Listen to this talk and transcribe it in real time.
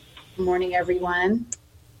Good morning, everyone.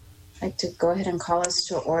 I'd like to go ahead and call us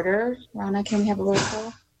to order. Rana, can we have a roll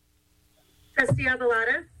call? Trustee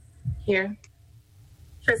Avalada? Here.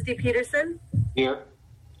 Trustee Peterson? Here.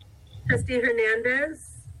 Trustee Hernandez?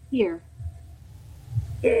 Here.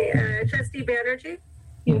 Trustee Banerjee?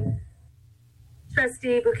 Here.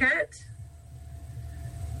 Trustee Bouquet?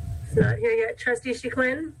 It's not here yet. Trustee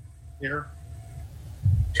Chiquin? Here.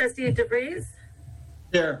 Trustee DeVries?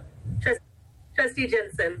 Here. Trustee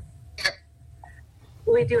Jensen?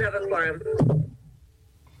 We do have a quorum.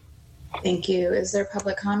 Thank you. Is there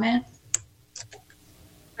public comment?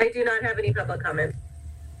 I do not have any public comment.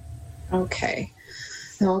 Okay.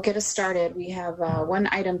 Then we'll get us started. We have one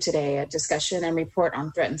item today, a discussion and report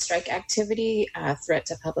on threat and strike activity, threat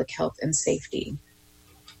to public health and safety.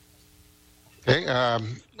 Okay.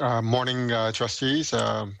 Morning, trustees.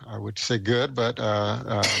 I would say good, but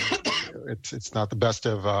it's not the best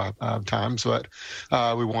of times. But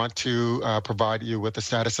we want to provide you with a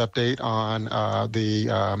status update on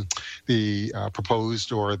the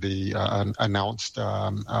proposed or the announced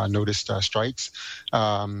noticed strikes.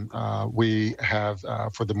 We have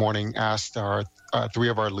for the morning asked our three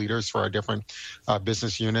of our leaders for our different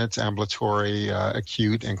business units, ambulatory,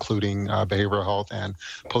 acute, including behavioral health and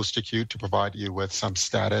post-acute, to provide you with some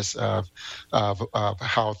status of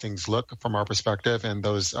how things look from our perspective. And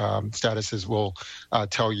those statuses will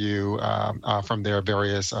tell you from their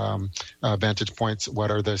various vantage points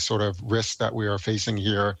what are the sort of risks that we are facing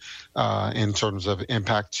here in terms of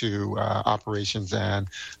impact to operations and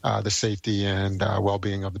the safety and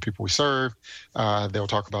well-being of the people we serve. They'll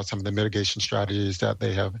talk about some of the mitigation strategies that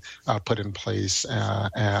they have put in place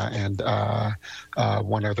and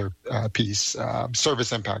one other piece,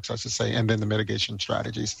 service impacts, I should say, and then the mitigation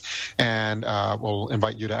strategies. And we'll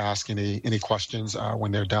invite you to ask any questions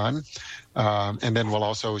when they're done. And then we'll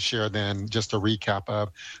also share then just a recap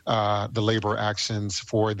of the labor actions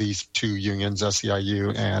for these two unions,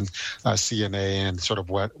 SEIU and CNA, and sort of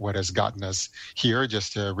what has gotten us here,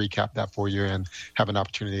 just to recap that for you and have an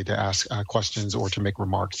opportunity to ask questions or to make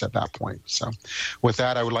remarks at that point. So with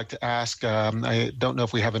that, I would like to ask, I don't know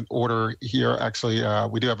if we have an order here. Actually,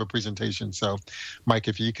 we do have a presentation. So Mike,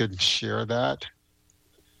 if you could share that.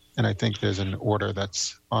 And I think there's an order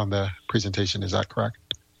that's on the presentation. Is that correct?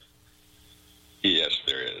 Yes,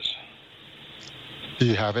 there is. Do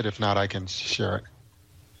you have it? If not, I can share it.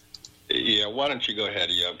 Yeah, why don't you go ahead,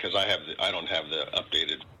 because I don't have the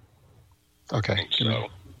updated. Okay,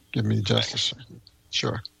 give me just a second.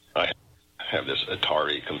 Sure. I have this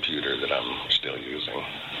Atari computer that I'm still using.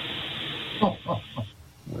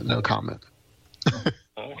 No comment.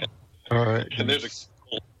 Okay. All right. And there's a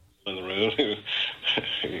in the room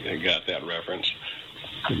who got that reference.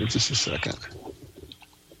 Give me just a second.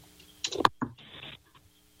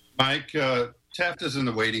 Mike, Taft is in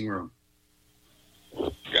the waiting room.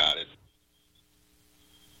 Got it.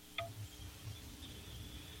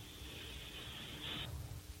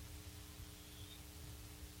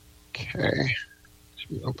 Okay.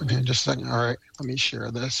 Should we open here in just a second? All right. Let me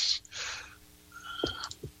share this.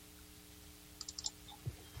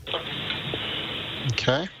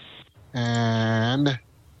 Okay. And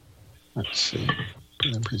let's see.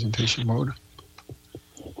 Put in presentation mode.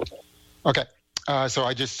 Okay. So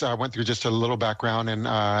I just went through just a little background, and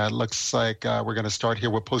it looks like we're going to start here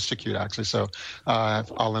with post-acute, actually. So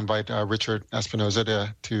I'll invite Richard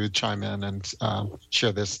Espinoza to chime in and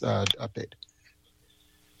share this update.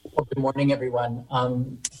 Well, good morning, everyone.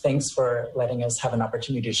 Thanks for letting us have an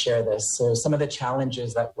opportunity to share this. So some of the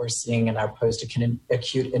challenges that we're seeing in our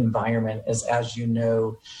post-acute environment is, as you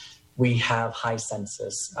know, we have high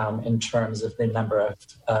census in terms of the number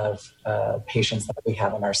of patients that we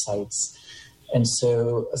have in our sites. And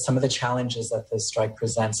so some of the challenges that this strike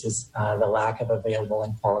presents is the lack of available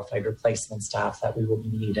and qualified replacement staff that we would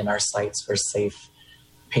need in our sites for safe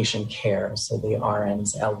patient care. So the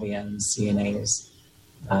RNs, LVNs, CNAs,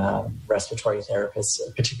 respiratory therapists,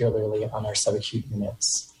 particularly on our subacute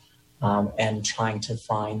units, and trying to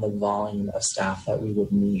find the volume of staff that we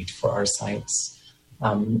would need for our sites.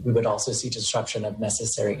 We would also see disruption of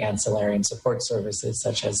necessary ancillary and support services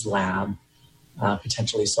such as lab,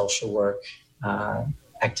 potentially social work,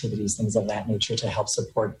 activities, things of that nature to help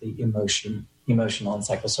support the emotional and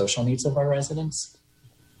psychosocial needs of our residents.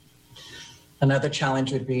 Another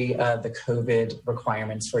challenge would be the COVID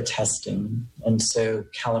requirements for testing. And so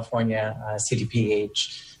California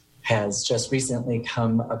CDPH has just recently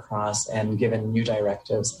come across and given new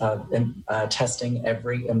directives of testing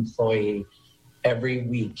every employee every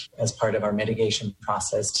week as part of our mitigation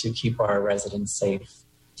process to keep our residents safe.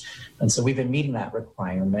 And so we've been meeting that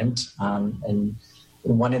requirement. And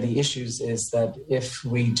One of the issues is that if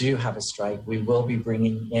we do have a strike, we will be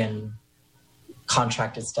bringing in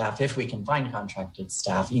contracted staff, if we can find contracted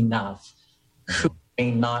staff enough, who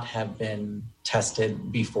may not have been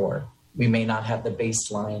tested before. We may not have the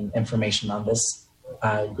baseline information on this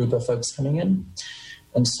group of folks coming in.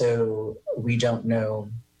 And so we don't know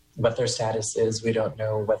what their status is. We don't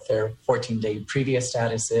know what their 14-day previous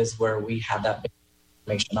status is, where we have that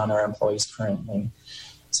information on our employees currently.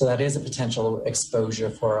 So that is a potential exposure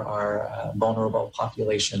for our vulnerable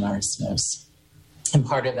population, our SNFs. And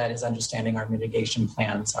part of that is understanding our mitigation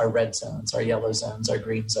plans, our red zones, our yellow zones, our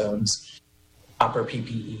green zones, proper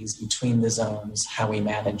PPEs between the zones, how we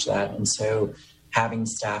manage that. And so having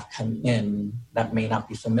staff come in that may not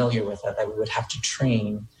be familiar with that we would have to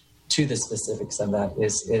train to the specifics of that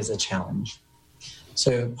is a challenge.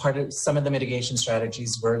 So part of some of the mitigation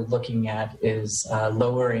strategies we're looking at is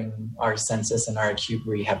lowering our census in our acute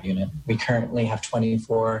rehab unit. We currently have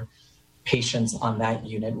 24 patients on that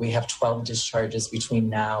unit. We have 12 discharges between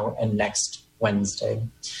now and next Wednesday.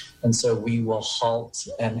 And so we will halt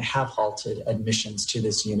and have halted admissions to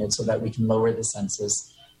this unit so that we can lower the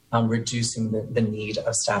census, reducing the need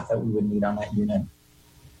of staff that we would need on that unit.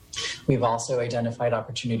 We've also identified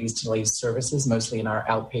opportunities to delay services, mostly in our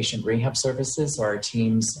outpatient rehab services. So our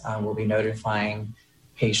teams will be notifying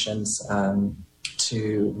patients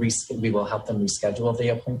we will help them reschedule the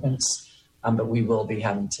appointments, but we will be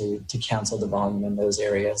having to cancel the volume in those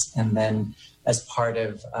areas. And then as part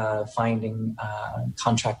of finding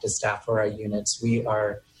contracted staff for our units, we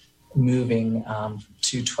are moving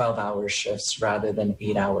to 12-hour shifts rather than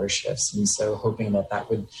 8-hour shifts. And so hoping that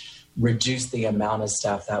would reduce the amount of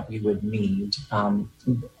staff that we would need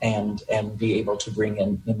and be able to bring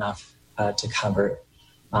in enough to cover,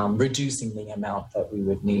 reducing the amount that we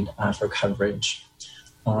would need for coverage.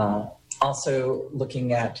 Also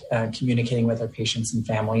looking at communicating with our patients and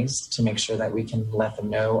families to make sure that we can let them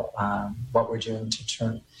know what we're doing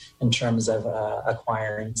in terms of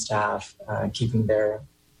acquiring staff, keeping their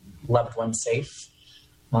loved ones safe,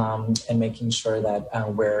 and making sure that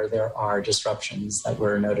where there are disruptions that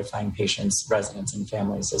we're notifying patients, residents, and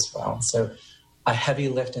families as well. So a heavy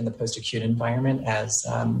lift in the post-acute environment as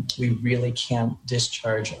we really can't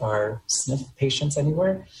discharge our SNF patients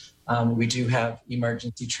anywhere. We do have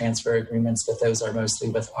emergency transfer agreements, but those are mostly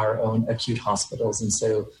with our own acute hospitals. And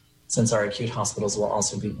so since our acute hospitals will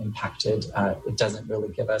also be impacted, it doesn't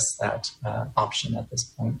really give us that option at this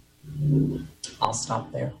point. I'll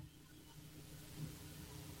stop there.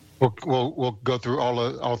 We'll go through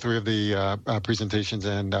all three of the presentations,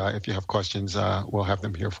 and if you have questions, we'll have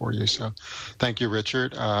them here for you. So thank you,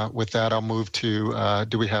 Richard. With that, I'll move to,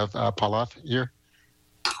 do we have Pallav here?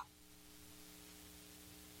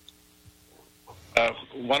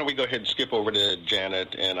 Why don't we go ahead and skip over to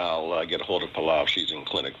Janet, and I'll get a hold of Pallav. She's in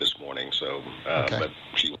clinic this morning, so okay. But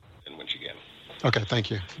she will in when she can. Okay,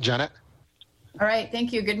 thank you. Janet? All right,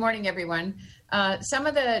 thank you. Good morning, everyone. Some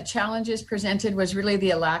of the challenges presented was really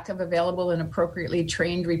the lack of available and appropriately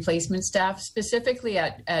trained replacement staff, specifically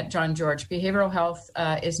at John George. Behavioral health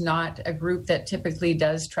is not a group that typically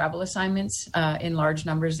does travel assignments in large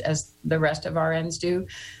numbers as the rest of RNs do.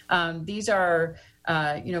 These are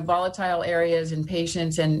volatile areas and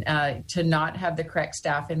patients, and to not have the correct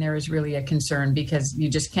staff in there is really a concern because you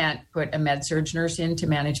just can't put a med-surg nurse in to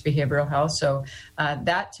manage behavioral health. So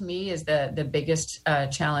that to me is the biggest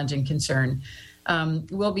challenge and concern.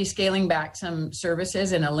 We'll be scaling back some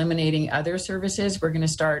services and eliminating other services. We're going to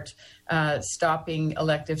start stopping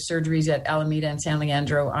elective surgeries at Alameda and San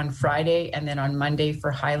Leandro on Friday and then on Monday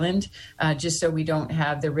for Highland, just so we don't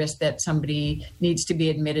have the risk that somebody needs to be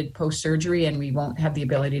admitted post-surgery and we won't have the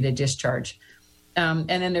ability to discharge. And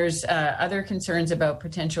then there's other concerns about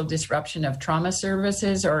potential disruption of trauma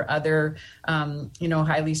services or other,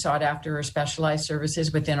 highly sought after or specialized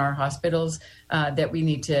services within our hospitals that we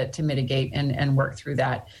need to mitigate and work through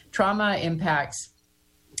that. Trauma impacts,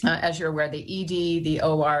 as you're aware, the ED, the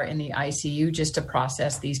OR, and the ICU, just to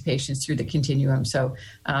process these patients through the continuum. So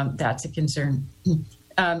that's a concern.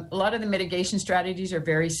 A lot of the mitigation strategies are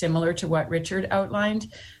very similar to what Richard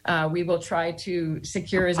outlined. We will try to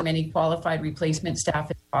secure as many qualified replacement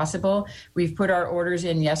staff as possible. We've put our orders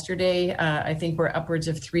in yesterday. I think we're upwards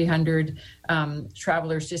of 300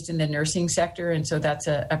 travelers just in the nursing sector. And so that's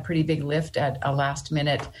a pretty big lift at a last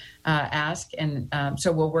minute ask. And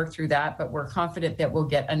so we'll work through that, but we're confident that we'll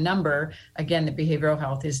get a number. Again, the behavioral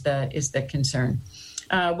health is the concern.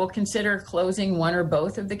 We'll consider closing one or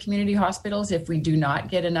both of the community hospitals if we do not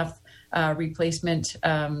get enough replacement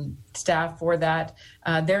staff for that.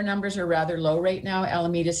 Their numbers are rather low right now.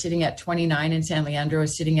 Alameda is sitting at 29 and San Leandro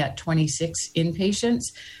is sitting at 26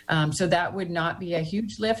 inpatients. So that would not be a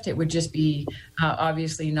huge lift. It would just be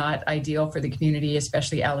obviously not ideal for the community,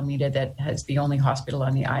 especially Alameda that has the only hospital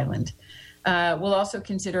on the island. We'll also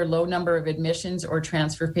consider low number of admissions or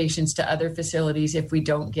transfer patients to other facilities if we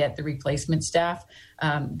don't get the replacement staff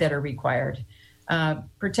that are required.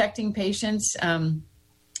 Protecting patients,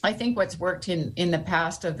 I think what's worked in the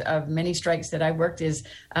past of many strikes that I worked is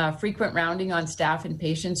frequent rounding on staff and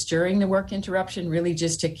patients during the work interruption, really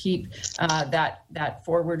just to keep that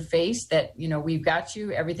forward face that, we've got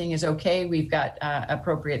you, everything is okay, we've got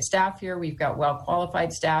appropriate staff here, we've got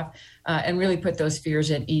well-qualified staff, and really put those fears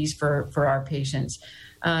at ease for our patients.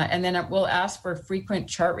 And then we'll ask for frequent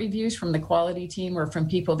chart reviews from the quality team or from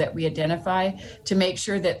people that we identify to make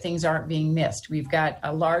sure that things aren't being missed. We've got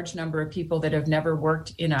a large number of people that have never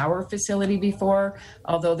worked in our facility before,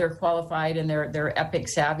 although they're qualified and they're Epic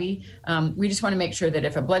savvy. We just want to make sure that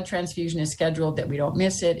if a blood transfusion is scheduled, that we don't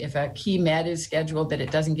miss it. If a key med is scheduled, that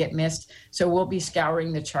it doesn't get missed. So we'll be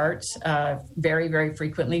scouring the charts very, very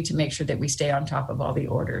frequently to make sure that we stay on top of all the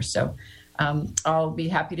orders. So I'll be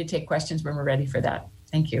happy to take questions when we're ready for that.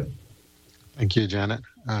 Thank you. Thank you, Janet.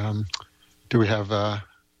 Do we have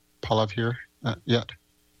Pallav here yet?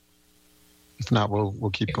 If not, we'll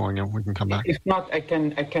keep going and we can come back. If not, I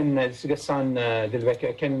can Ghassan Delvecchio,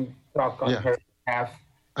 I can talk on her behalf.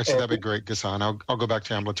 Actually, that'd be great, Ghassan. I'll go back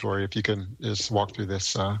to ambulatory if you can just walk through this.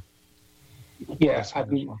 So it's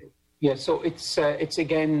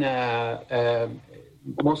again,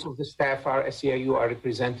 most of the staff are SEIU are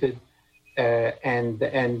represented, and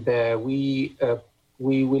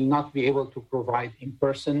we will not be able to provide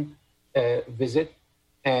in-person visit,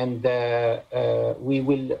 and we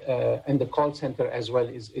will, and the call center as well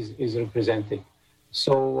is represented.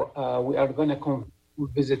 So we are going to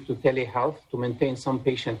visit to telehealth to maintain some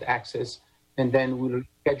patient access, and then we'll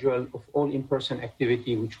schedule of all in-person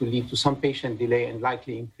activity, which will lead to some patient delay and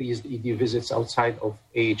likely increased ED visits outside of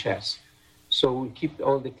AHS. So we keep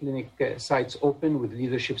all the clinic sites open with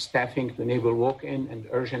leadership staffing to enable walk-in and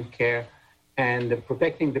urgent care, and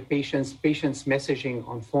protecting the patients messaging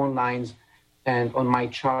on phone lines and on my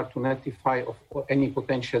chart to notify of any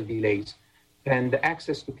potential delays, and the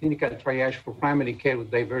access to clinical triage for primary care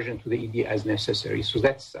with diversion to the ED as necessary. So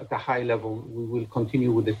that's at a high level. We will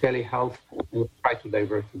continue with the telehealth and we'll try to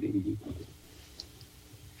divert to the ED.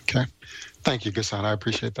 Okay. Thank you, Ghassan. I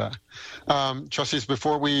appreciate that. Trustees,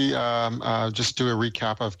 before we just do a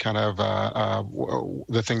recap of kind of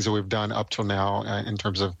the things that we've done up till now in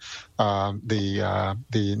terms of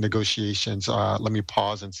the negotiations, let me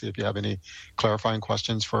pause and see if you have any clarifying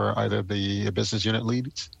questions for either the business unit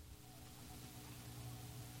leads.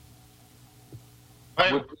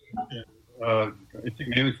 I think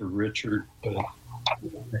mainly for Richard, but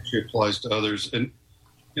actually applies to others. And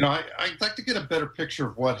I'd like to get a better picture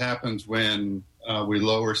of what happens when we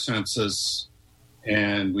lower census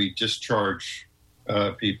and we discharge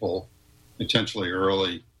people potentially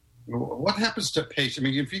early. What happens to patients? I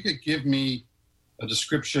mean, if you could give me a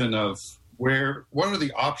description of what are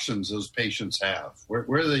the options those patients have?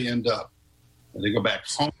 Where do they end up? Do they go back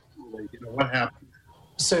home? What happens?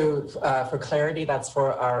 So for clarity, that's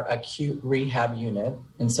for our acute rehab unit.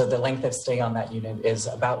 And so the length of stay on that unit is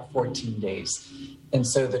about 14 days. And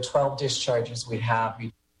so the 12 discharges we have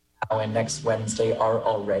now and next Wednesday are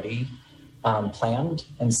already planned.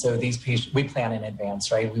 And so these patients, we plan in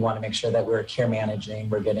advance, right? We want to make sure that we're care managing,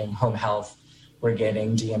 we're getting home health, we're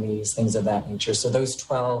getting DMEs, things of that nature. So those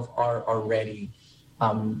 12 are already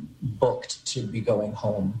booked to be going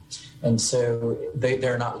home. And so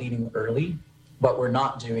they're not leaving early. What we're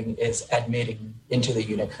not doing is admitting into the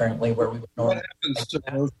unit currently where we would normally. What happens to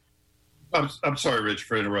those? I'm sorry, Rich,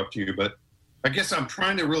 for interrupting you, but I guess I'm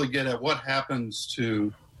trying to really get at what happens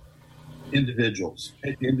to individual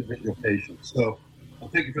patients. So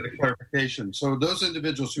thank you for the clarification. So those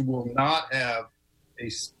individuals who will not have the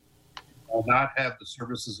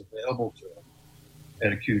services available to them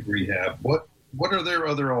at acute rehab, what are their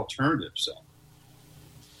other alternatives?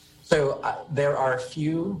 So there are a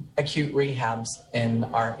few acute rehabs in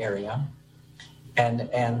our area, and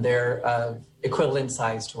they're equivalent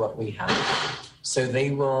size to what we have. So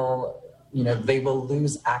they will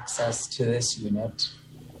lose access to this unit,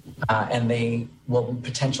 and they will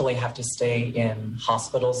potentially have to stay in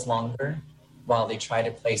hospitals longer while they try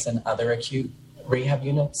to place in other acute rehab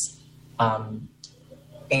units.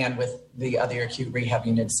 And with the other acute rehab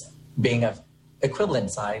units being of equivalent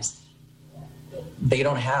size, they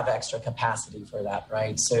don't have extra capacity for that,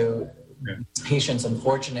 right? So patients,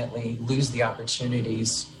 unfortunately, lose the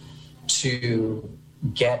opportunities to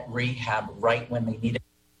get rehab right when they need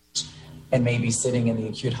it, and maybe sitting in the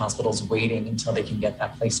acute hospitals waiting until they can get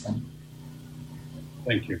that placement.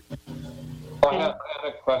 Thank you. I had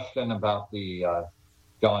a question about the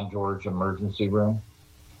John George emergency room,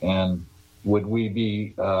 and would we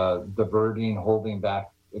be diverting, holding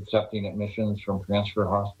back, accepting admissions from transfer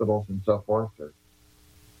hospitals and so forth? Or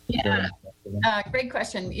yeah, great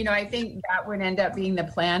question. I think that would end up being the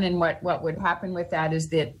plan, and what would happen with that is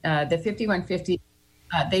that the 5150,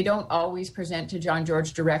 they don't always present to John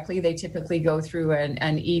George directly. They typically go through an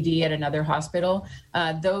ED at another hospital.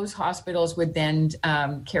 Those hospitals would then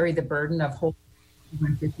carry the burden of holding the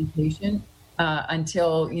 5150 patient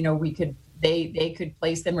until they could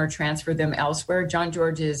place them or transfer them elsewhere. John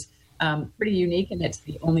George is pretty unique, and it's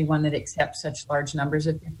the only one that accepts such large numbers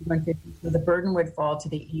of 5150. So the burden would fall to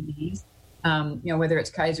the EDs, whether it's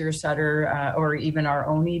Kaiser, Sutter, or even our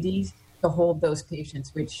own EDs, to hold those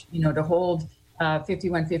patients. Which to hold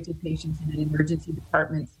 5150 patients in an emergency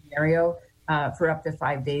department scenario for up to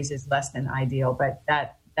 5 days is less than ideal. But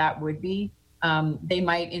that would be. They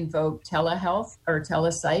might invoke telehealth or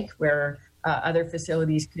telepsych, where other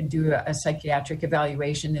facilities could do a psychiatric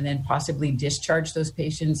evaluation and then possibly discharge those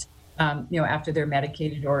patients, after they're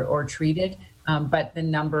medicated or treated. But the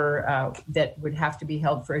number that would have to be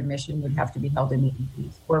held for admission would have to be held in the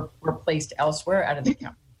EDs or placed elsewhere out of the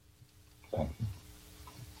county.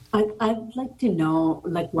 I'd like to know,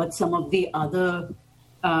 what some of the other,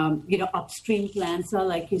 upstream plans are,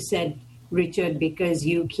 like you said, Richard, because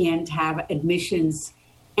you can't have admissions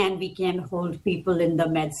and we can hold people in the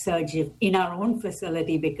med-surg in our own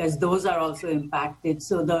facility because those are also impacted.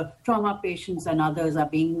 So the trauma patients and others are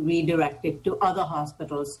being redirected to other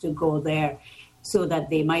hospitals to go there so that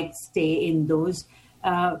they might stay in those.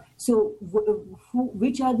 So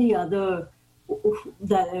which are the other,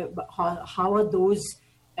 how are those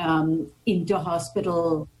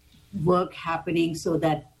inter-hospital work happening so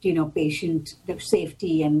that, patient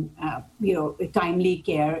safety and, timely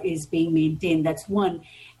care is being maintained? That's one.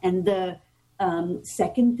 And the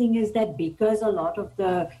second thing is that because a lot of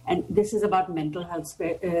and this is about mental health,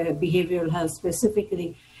 behavioral health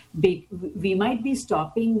specifically, we might be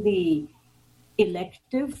stopping the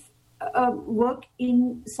elective work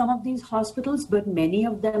in some of these hospitals, but many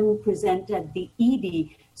of them present at the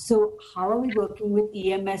ED. So how are we working with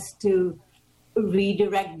EMS to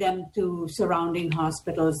redirect them to surrounding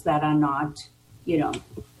hospitals that are not,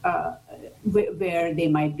 where they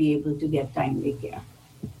might be able to get timely care?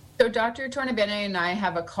 So Dr. Tornabene and I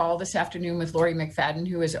have a call this afternoon with Lori McFadden,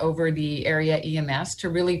 who is over the area EMS, to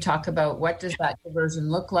really talk about what does that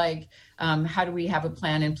diversion look like? How do we have a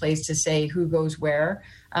plan in place to say who goes where?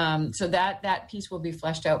 So that piece will be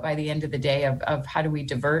fleshed out by the end of the day of how do we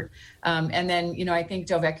divert. And then, I think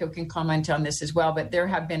Delvecchio can comment on this as well, but there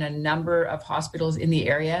have been a number of hospitals in the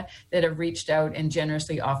area that have reached out and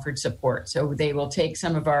generously offered support. So they will take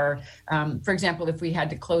some of our, for example, if we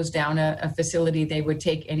had to close down a facility, they would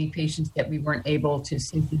take any patients that we weren't able to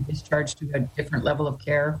safely discharge to a different level of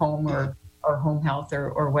care, home or home health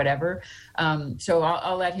or whatever. So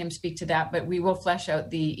I'll let him speak to that, but we will flesh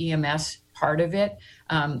out the EMS part of it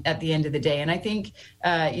at the end of the day. And I think,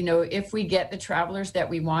 if we get the travelers that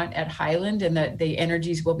we want at Highland and the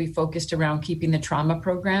energies will be focused around keeping the trauma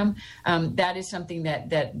program, that is something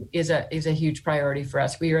that is a huge priority for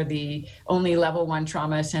us. We are the only level 1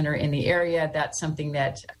 trauma center in the area. That's something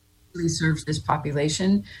that really serves this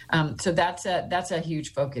population. So that's a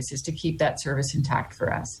huge focus, is to keep that service intact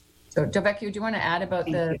for us. So, Delvecchio, do you want to add about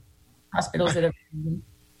the hospitals that have?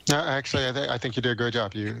 No, actually, I think you did a great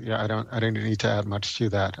job. I don't need to add much to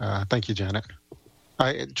that. Thank you, Janet.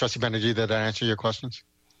 Trustee Banerjee, did I answer your questions?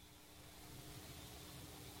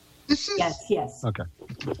 Yes. Okay.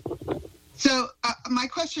 So my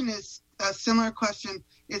question is a similar question.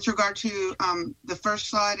 It's regard to the first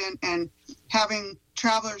slide and having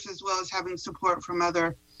travelers as well as having support from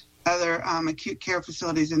other acute care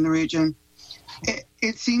facilities in the region.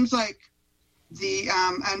 It seems like the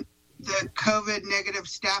COVID negative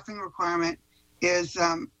staffing requirement is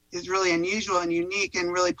really unusual and unique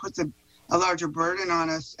and really puts a larger burden on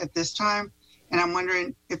us at this time. And I'm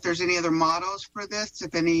wondering if there's any other models for this,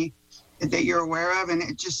 if any that you're aware of. And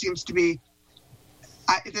it just seems to be,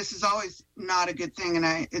 this is always not a good thing,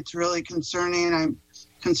 and it's really concerning. I'm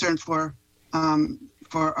concerned for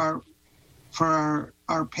our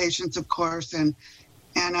patients, of course, and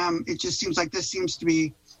it just seems like this seems to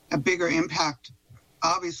be a bigger impact,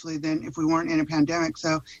 obviously, than if we weren't in a pandemic.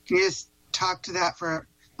 So can you just talk to that for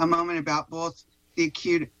a moment about both the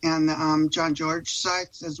acute and the John George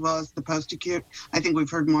sites as well as the post-acute? I think we've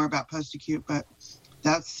heard more about post-acute, but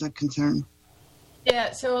that's a concern.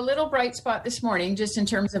 Yeah, so a little bright spot this morning, just in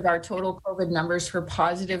terms of our total COVID numbers for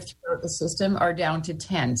positive throughout the system are down to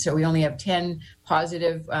 10. So we only have 10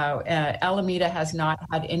 positive. Alameda has not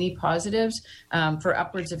had any positives for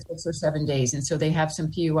upwards of 6 or 7 days. And so they have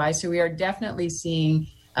some PUI. So we are definitely seeing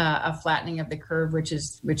a flattening of the curve, which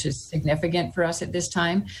is significant for us at this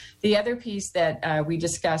time. The other piece that we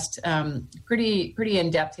discussed pretty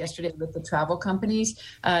in depth yesterday with the travel companies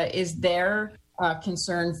is their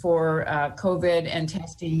concern for COVID and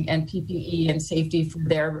testing and PPE and safety for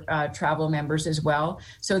their travel members as well.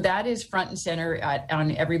 So that is front and center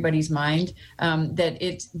on everybody's mind.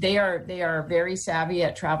 They are very savvy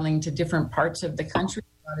at traveling to different parts of the country.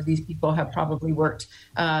 A lot of these people have probably worked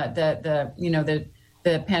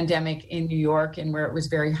the pandemic in New York and where it was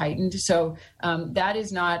very heightened. So that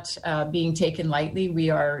is not being taken lightly. We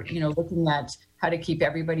are, looking at how to keep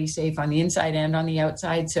everybody safe on the inside and on the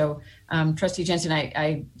outside. So Trustee Jensen,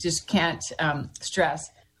 I just can't stress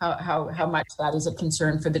how much that is a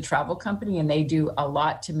concern for the travel company, and they do a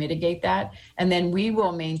lot to mitigate that. And then we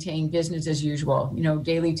will maintain business as usual,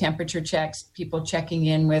 daily temperature checks, people checking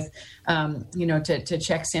in with, to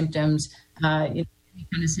check symptoms, any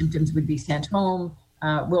kind of symptoms would be sent home.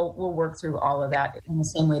 We'll work through all of that in the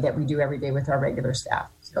same way that we do every day with our regular staff.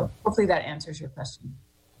 So hopefully that answers your question.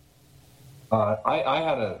 I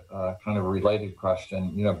had a kind of related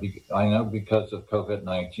question. I know because of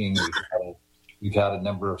COVID-19, we've had a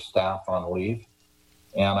number of staff on leave,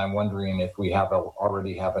 and I'm wondering if we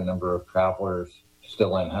already have a number of travelers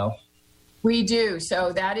still in-house. We do.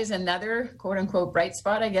 So that is another quote unquote bright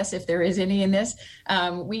spot, I guess, if there is any in this.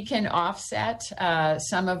 We can offset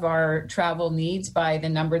some of our travel needs by the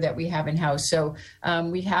number that we have in-house. So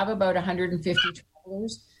we have about 150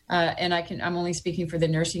 travelers. And I'm only speaking for the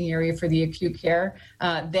nursing area for the acute care,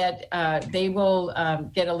 that they will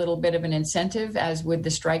get a little bit of an incentive, as would the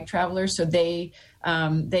strike travelers. So they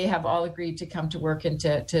have all agreed to come to work and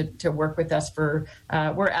to work with us for,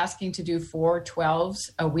 we're asking to do 4 12s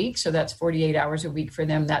a week. So that's 48 hours a week for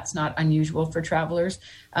them. That's not unusual for travelers.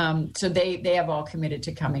 So they have all committed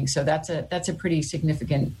to coming. So that's a pretty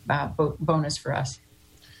significant bonus for us.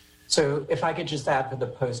 So if I could just add for the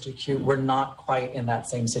post-acute, we're not quite in that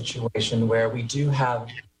same situation where we do have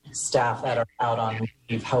staff that are out on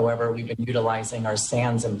leave. However, we've been utilizing our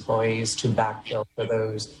SANS employees to backfill for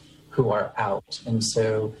those who are out. And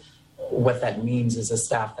so what that means is the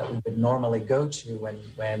staff that we would normally go to when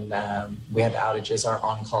we have outages, our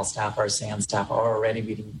on-call staff, our SANS staff are already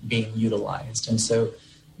being utilized. And so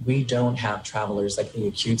we don't have travelers like the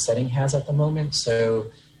acute setting has at the moment. So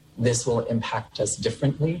this will impact us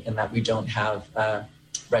differently in that we don't have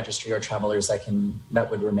registry or travelers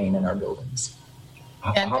that would remain in our buildings.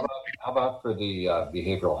 How about for the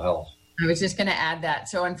behavioral health? I was just going to add that.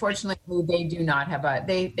 So unfortunately, they do not have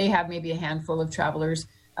they have maybe a handful of travelers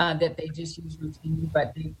that they just use routinely,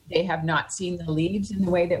 but they have not seen the leads in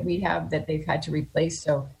the way that we have, that they've had to replace.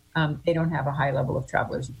 So they don't have a high level of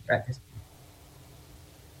travelers in practice.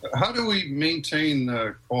 How do we maintain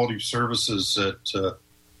quality services at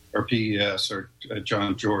or PES or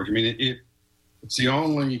John George? I mean, it's the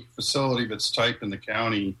only facility of its type in the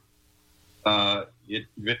county.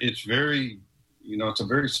 It's very, it's a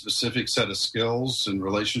very specific set of skills and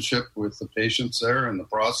relationship with the patients there and the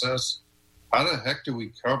process. How the heck do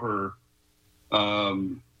we cover? How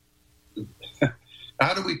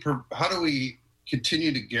do we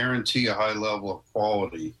continue to guarantee a high level of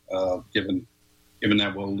quality, given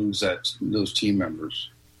that we'll lose those team members?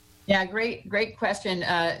 Yeah, great question.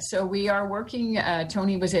 So we are working,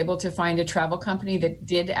 Tony was able to find a travel company that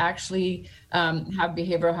did actually have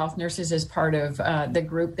behavioral health nurses as part of the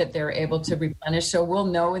group that they're able to replenish. So we'll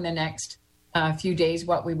know in the next few days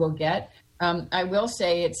what we will get. I will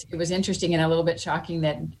say it was interesting and a little bit shocking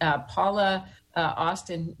that Paula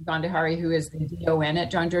Austin Gondahari, who is the DON at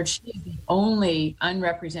John George, she is the only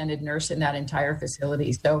unrepresented nurse in that entire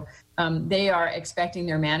facility. So they are expecting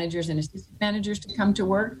their managers and assistant managers to come to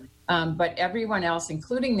work. But everyone else,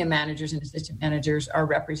 including the managers and assistant managers, are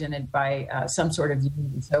represented by some sort of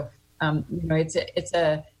union. So, it's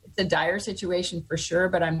a dire situation for sure,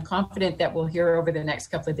 but I'm confident that we'll hear over the next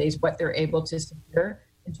couple of days what they're able to secure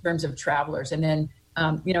in terms of travelers. And then,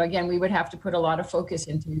 again, we would have to put a lot of focus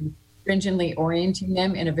into stringently orienting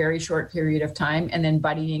them in a very short period of time and then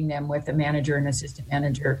buddying them with a manager and assistant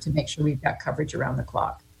manager to make sure we've got coverage around the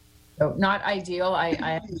clock. So not ideal. I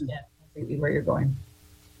understand completely where you're going.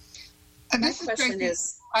 My question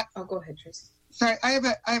is, go ahead, Tracy. Sorry, I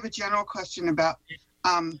have a general question about,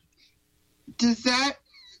 how is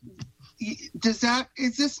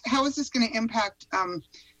this going to impact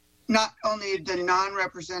not only the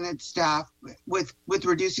non-represented staff with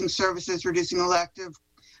reducing services, reducing elective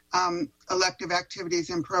activities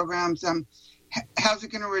and programs. How's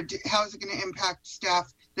it going to impact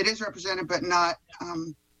staff that is represented but not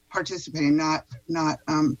participating, not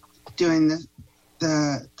doing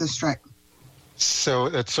the strike? So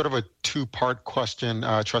it's sort of a two-part question,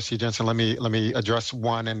 Trustee Jensen. Let me address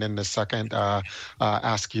one, and then the second,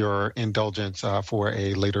 ask your indulgence for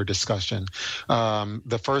a later discussion.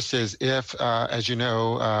 The first is if, as you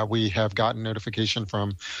know, we have gotten notification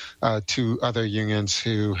from 2 other unions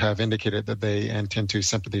who have indicated that they intend to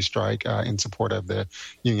sympathy strike in support of the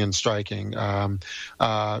union striking.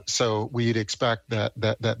 So we'd expect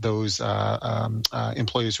that those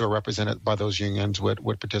employees who are represented by those unions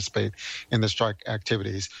would participate in the strike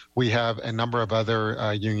activities. We have a number of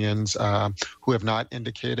other unions who have not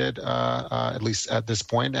indicated, at least at this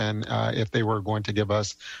point, and if they were going to give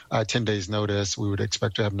us 10 days notice, we would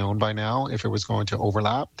expect to have known by now if it was going to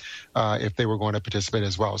overlap, if they were going to participate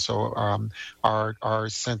as well. So our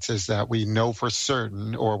sense is that we know for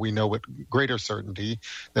certain, or we know with greater certainty,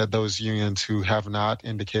 that those unions who have not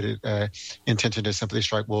indicated intention to sympathy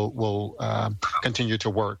strike will continue to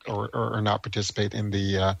work or not participate in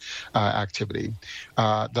the activity.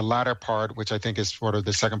 The latter part, which I think is sort of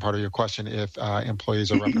the second part of your question, if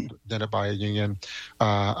employees are represented by a union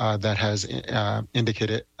that has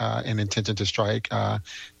indicated an intention to strike,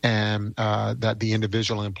 and that the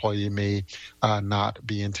individual employee may not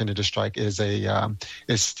be intended to strike, is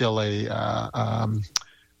still a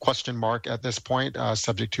question mark at this point,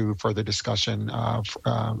 subject to further discussion,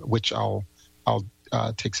 which I'll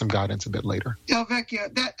take some guidance a bit later.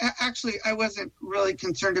 Vecchio, that actually I wasn't really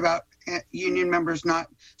concerned about union members not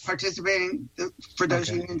participating. For those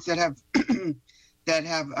unions that have that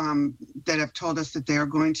have told us that they are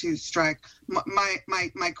going to strike.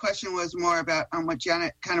 My question was more about what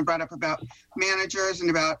Janet kind of brought up about managers and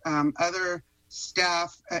about other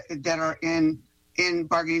staff that are in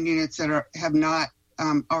bargaining units that have not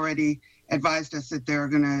already advised us that they're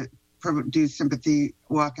going to do sympathy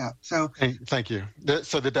walkout. So thank you.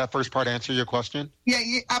 So did that first part answer your question? Yeah,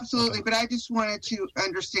 absolutely. Okay. But I just wanted to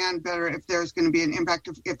understand better if there's going to be an impact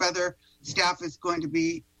if other staff is going to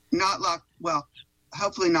be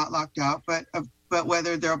hopefully not locked out, but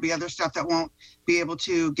whether there'll be other staff that won't be able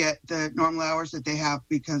to get the normal hours that they have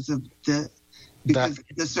because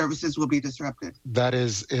the services will be disrupted. That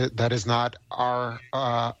is not our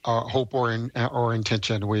hope or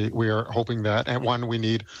intention. We are hoping that, and one, we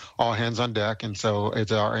need all hands on deck, and so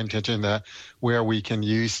it's our intention that where we can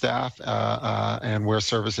use staff and where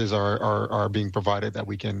services are being provided, that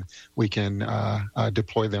we can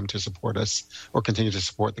deploy them to support us or continue to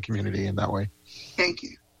support the community in that way. Thank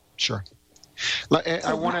you. Sure.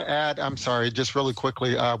 I want to add, I'm sorry, just really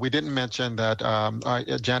quickly, we didn't mention that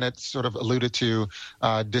Janet sort of alluded to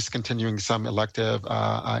discontinuing some elective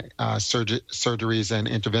surgeries and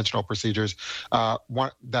interventional procedures.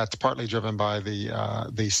 One that's partly driven by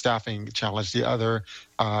the staffing challenge. The other,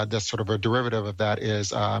 that's sort of a derivative of that,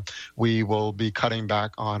 is we will be cutting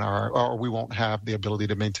back on or we won't have the ability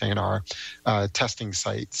to maintain our testing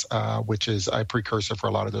sites, which is a precursor for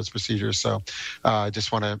a lot of those procedures. So I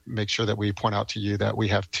just want to make sure that we point out to you that we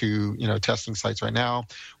have 2, testing sites right now.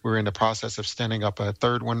 We're in the process of standing up a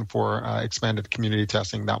third one for expanded community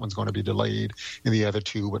testing. That one's going to be delayed, and the other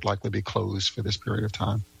 2 would likely be closed for this period of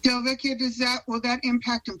time. Delvecchio, will that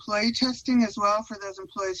impact employee testing as well for those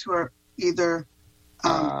employees who are either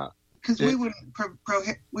because we wouldn't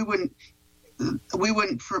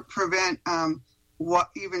prevent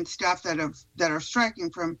even staff that are striking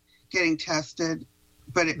from getting tested,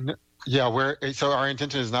 but so our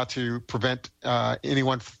intention is not to prevent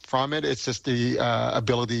anyone from it. It's just the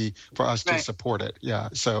ability for us to support it. Yeah.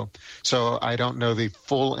 So I don't know the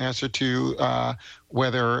full answer to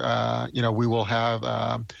whether we will have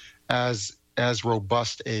as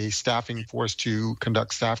robust a staffing force to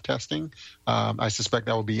conduct staff testing. I suspect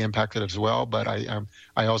that will be impacted as well, but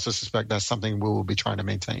I also suspect that's something we will be trying to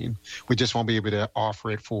maintain. We just won't be able to offer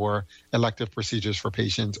it for elective procedures for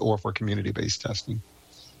patients or for community-based testing.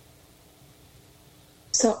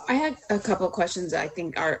 So I had a couple of questions that I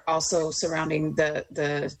think are also surrounding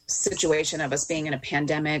the situation of us being in a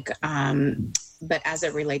pandemic, but as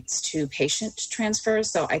it relates to patient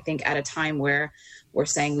transfers. So I think at a time where we're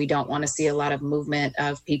saying we don't want to see a lot of movement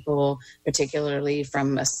of people, particularly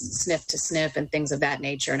from a SNF to SNF and things of that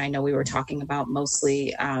nature. And I know we were talking about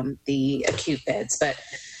mostly the acute beds, but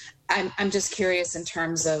I'm just curious in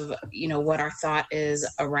terms of, what our thought is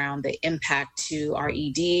around the impact to our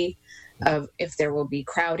ED of if there will be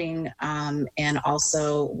crowding, and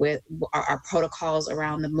also with our protocols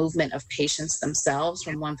around the movement of patients themselves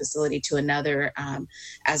from one facility to another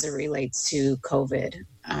as it relates to COVID.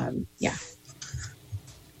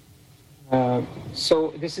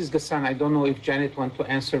 So this is Ghassan. I don't know if Janet wants to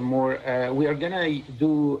answer more. We are going to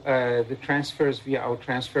do the transfers via our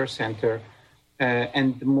transfer center.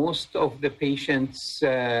 And most of the patients,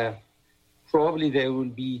 probably they will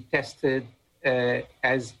be tested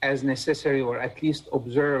as necessary, or at least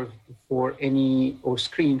observed for any, or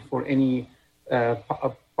screened for any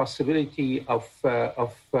possibility of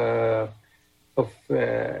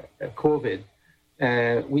COVID.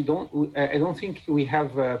 I don't think we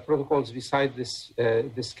have protocols beside this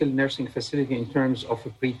the skilled nursing facility in terms of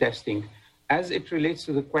pre-testing. As it relates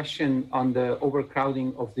to the question on the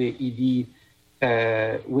overcrowding of the ED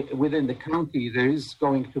within the county, there is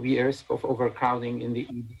going to be a risk of overcrowding in the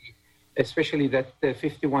ED, especially that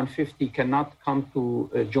 5150 cannot come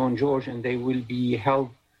to John George, and they will be held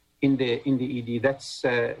in the ED.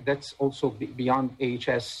 That's also beyond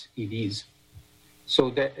AHS EDs. So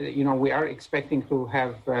that, we are expecting to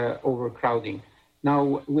have overcrowding.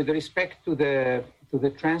 Now, with respect to the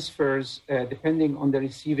transfers, depending on the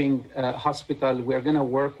receiving hospital, we're going to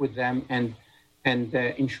work with them and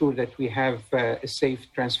ensure that we have a safe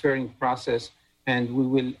transferring process, and we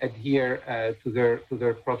will adhere to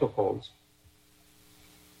their protocols.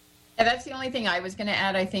 Yeah, that's the only thing I was going to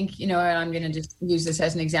add. I think, and I'm going to just use this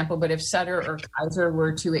as an example, but if Sutter or Kaiser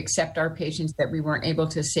were to accept our patients that we weren't able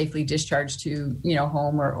to safely discharge to,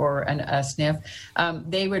 home or a SNF,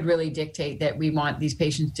 they would really dictate that we want these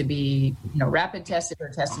patients to be, rapid tested or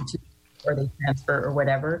tested to, or they transfer or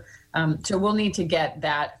whatever. So we'll need to get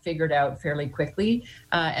that figured out fairly quickly.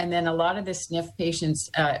 And then a lot of the SNF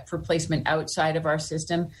patients for placement outside of our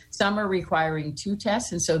system, some are requiring 2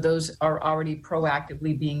 tests. And so those are already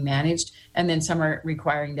proactively being managed. And then some are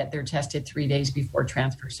requiring that they're tested 3 days before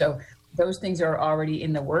transfer. So those things are already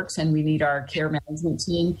in the works, and we need our care management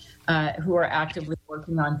team who are actively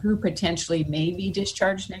working on who potentially may be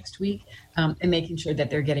discharged next week, and making sure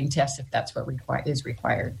that they're getting tests if that's what is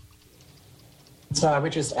required. So I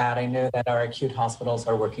would just add, I know that our acute hospitals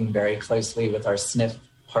are working very closely with our SNF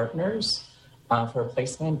partners for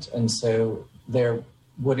placement. And so there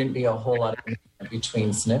wouldn't be a whole lot of movement between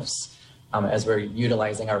SNFs as we're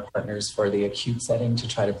utilizing our partners for the acute setting to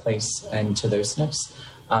try to place into those SNFs.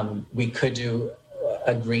 We could do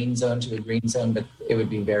a green zone to a green zone, but it would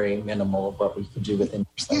be very minimal of what we could do within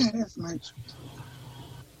our site. Yeah, that's nice.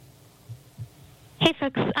 Hey,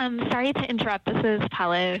 folks. Sorry to interrupt. This is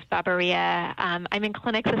Paula Barbaria. I'm in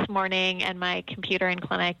clinic this morning, and my computer in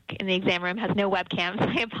clinic in the exam room has no webcam, so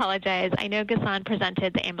I apologize. I know Ghassan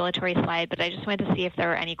presented the ambulatory slide, but I just wanted to see if there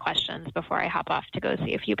were any questions before I hop off to go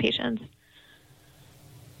see a few patients.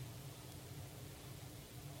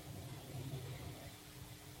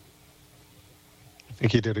 I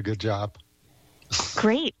think he did a good job.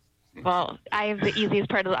 Great. Well, I have the easiest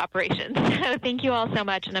part of the operation. So thank you all so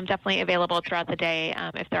much, and I'm definitely available throughout the day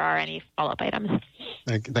if there are any follow-up items.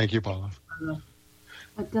 Thank you, Paula.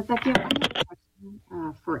 Dr. I have a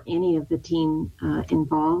question for any of the team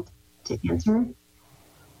involved to answer.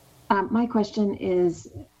 My question is,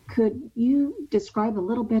 could you describe a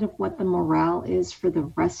little bit of what the morale is for the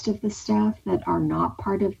rest of the staff that are not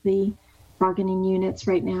part of the bargaining units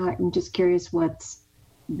right now? I'm just curious what's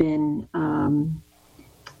been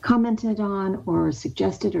commented on or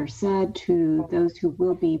suggested or said to those who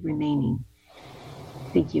will be remaining.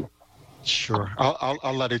 Thank you. Sure.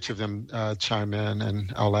 I'll let each of them chime in,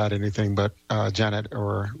 and I'll add anything. But Janet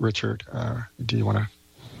or Richard, do you want to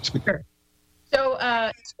speak? Sure. So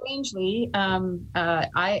strangely,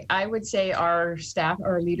 I would say our staff,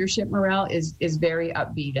 our leadership morale is very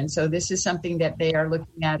upbeat. And so this is something that they are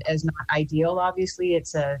looking at as not ideal. Obviously,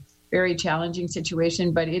 it's a very challenging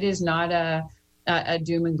situation, but it is not a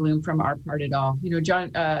doom and gloom from our part at all.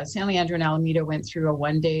 San Leandro and Alameda went through a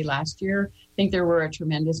 1 day last year. I think there were a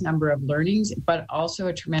tremendous number of learnings, but also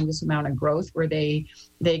a tremendous amount of growth where they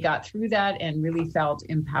got through that and really felt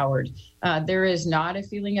empowered. There is not a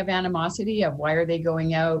feeling of animosity of why are they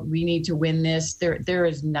going out? We need to win this. There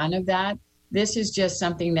is none of that. This is just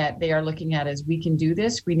something that they are looking at as we can do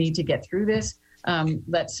this. We need to get through this.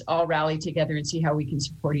 Let's all rally together and see how we can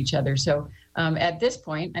support each other. So at this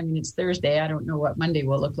point, I mean, it's Thursday. I don't know what Monday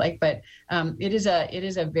will look like, but it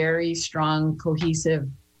is a very strong, cohesive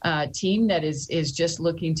team that is just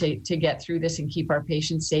looking to get through this and keep our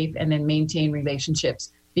patients safe and then maintain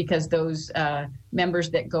relationships, because those members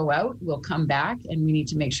that go out will come back, and we need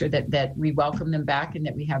to make sure that we welcome them back and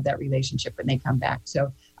that we have that relationship when they come back.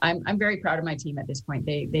 So I'm very proud of my team at this point.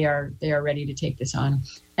 They are ready to take this on.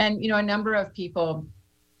 And, a number of people,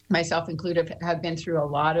 myself included, have been through a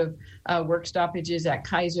lot of work stoppages at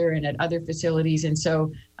Kaiser and at other facilities. And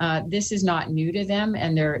so this is not new to them,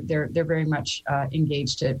 and they're very much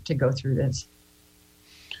engaged to go through this.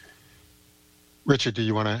 Richard, do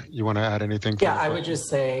you want to add anything? Yeah, I would just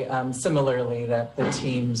say similarly that the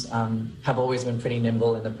teams have always been pretty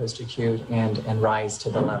nimble in the post-acute and rise to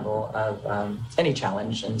the level of any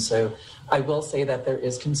challenge. And so I will say that there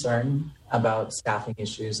is concern about staffing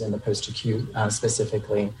issues in the post-acute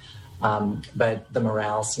specifically, but the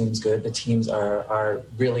morale seems good. The teams are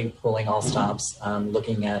really pulling all stops,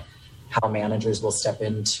 looking at how managers will step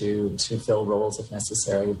in to fill roles if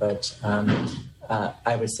necessary. But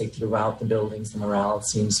I would say throughout the buildings, the morale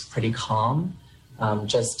seems pretty calm.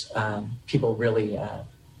 People really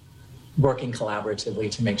working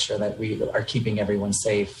collaboratively to make sure that we are keeping everyone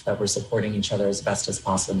safe, that we're supporting each other as best as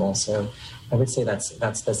possible. So I would say that's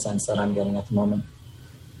the sense that I'm getting at the moment.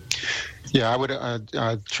 Yeah, I would,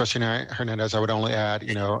 Trustee Hernandez, I would only add,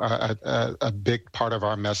 a big part of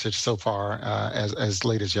our message so far, as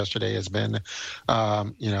late as yesterday, has been,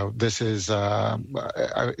 this is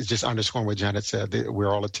just underscoring what Janet said. We're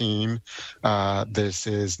all a team. This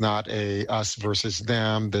is not a us versus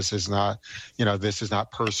them. This is not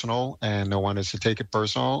personal, and no one is to take it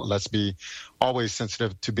personal. Let's be always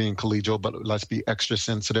sensitive to being collegial, but let's be extra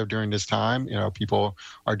sensitive during this time. People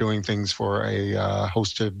are doing things for a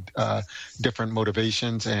host of different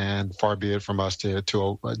motivations, and far be it from us to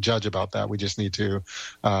judge about that. We just need to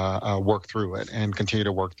work through it and continue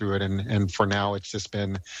to work through it. And for now, it's just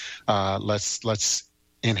been let's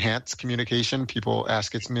enhance communication. People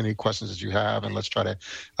ask as many questions as you have, and let's try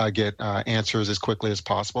to get answers as quickly as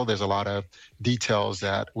possible. There's a lot of details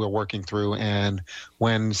that we're working through, and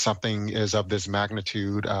when something is of this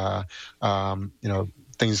magnitude,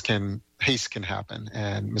 haste can happen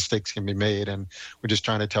and mistakes can be made. And we're just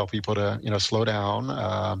trying to tell people to, slow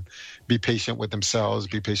down, be patient with themselves,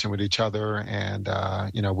 be patient with each other. And,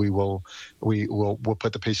 we'll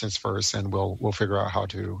put the patients first, and we'll figure out how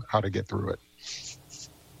to get through it.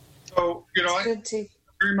 So, I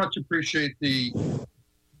very much appreciate the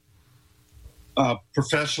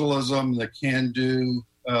professionalism, the can-do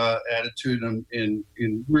attitude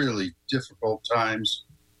in really difficult times.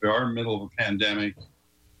 We are in the middle of a pandemic.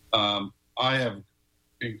 I have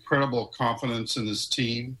incredible confidence in this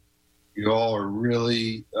team. You all are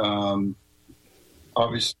really,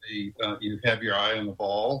 obviously, you have your eye on the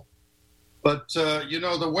ball. But,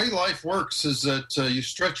 the way life works is that you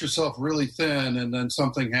stretch yourself really thin, and then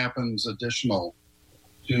something happens additional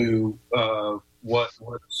to what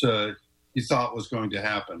you thought was going to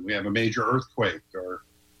happen. We have a major earthquake, or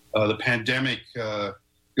the pandemic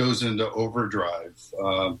goes into overdrive,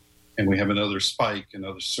 and we have another spike,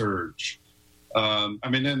 another surge. And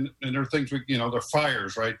there are things, there are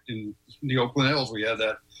fires, right? In the Oakland Hills, we had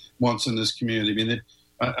that once in this community.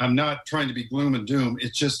 I'm not trying to be gloom and doom.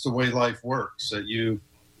 It's just the way life works, that you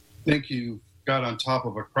think you got on top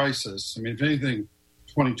of a crisis. If anything,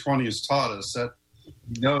 2020 has taught us that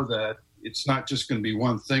that it's not just going to be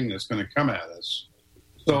one thing that's going to come at us.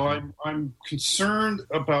 So I'm concerned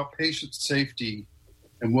about patient safety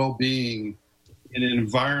and well-being in an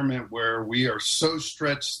environment where we are so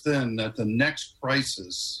stretched thin that the next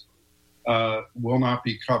crisis will not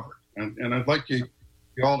be covered. And I'd like you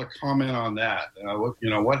all to comment on that.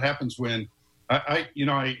 What happens when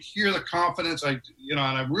I hear the confidence, and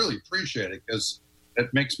I really appreciate it, because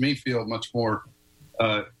it makes me feel much more,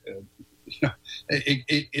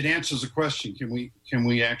 it answers the question, can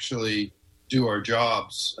we actually do our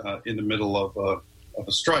jobs in the middle of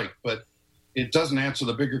a strike? But it doesn't answer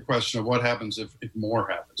the bigger question of what happens if more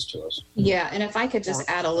happens to us. Yeah, and if I could just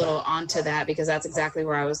add a little onto that, because that's exactly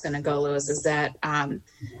where I was going to go, Louis, is that,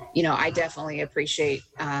 I definitely appreciate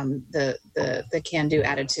the can-do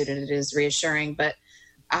attitude, and it is reassuring. But,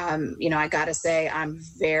 I got to say, I'm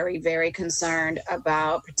very, very concerned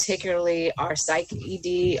about particularly our psych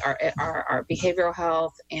ED, our behavioral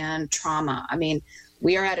health, and trauma.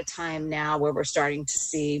 We are at a time now where we're starting to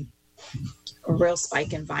see a real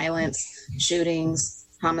spike in violence, shootings,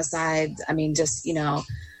 homicides. And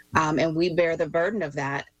we bear the burden of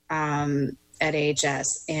that at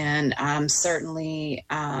AHS. And certainly,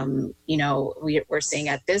 we're seeing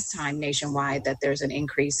at this time nationwide that there's an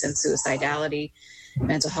increase in suicidality,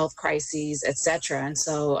 mental health crises, et cetera. And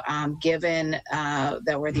so given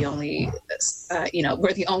that we're the only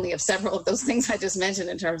of several of those things I just mentioned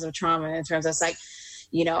in terms of trauma, in terms of psych,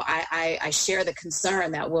 I share the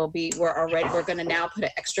concern that we're going to now put an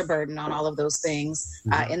extra burden on all of those things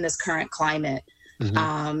in this current climate.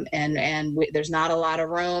 There's not a lot of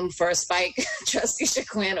room for a spike, Trustee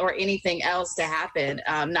Shaquin, or anything else to happen.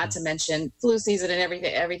 Not to mention flu season and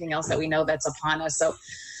everything else that we know that's upon us. So,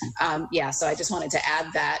 so I just wanted to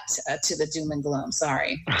add that to the doom and gloom.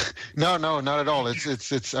 Sorry. No, not at all.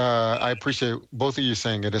 It's. I appreciate both of you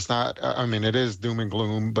saying it. It's not. It is doom and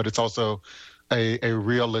gloom, but it's also a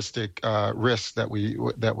realistic risk that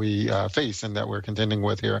we face and that we're contending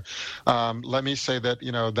with here. Let me say that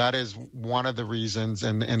that is one of the reasons,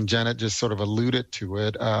 and Janet just sort of alluded to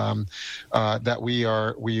it, that we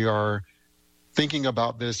are thinking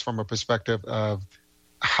about this from a perspective of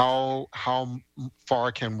how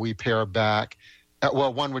far can we pare back.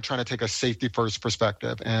 Well, one, we're trying to take a safety first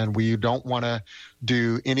perspective, and we don't want to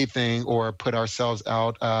do anything or put ourselves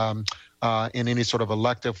out in any sort of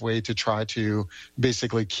elective way to try to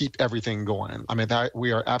basically keep everything going.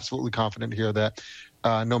 We are absolutely confident here that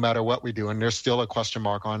no matter what we do, and there's still a question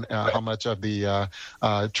mark on how much of the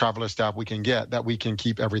traveler staff we can get, that we can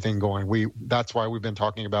keep everything going. That's why we've been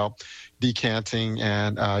talking about decanting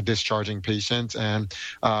and discharging patients. And,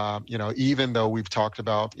 even though we've talked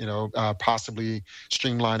about, possibly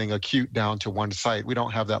streamlining acute down to one site, we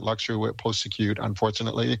don't have that luxury with post-acute,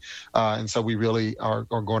 unfortunately. And so we really are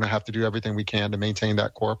going to have to do everything we can to maintain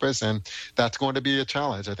that corpus. And that's going to be a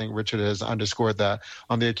challenge. I think Richard has underscored that.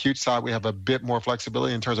 On the acute side, we have a bit more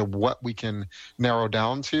flexibility in terms of what we can narrow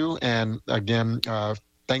down to. And again,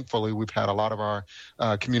 thankfully, we've had a lot of our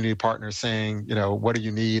community partners saying, what do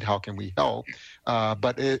you need? How can we help?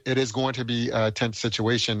 But it is going to be a tense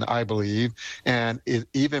situation, I believe. And it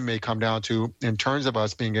even may come down to, in terms of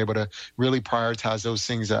us being able to really prioritize those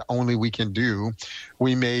things that only we can do,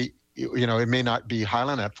 we may, it may not be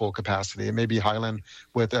Highland at full capacity. It may be Highland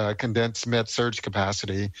with condensed med surge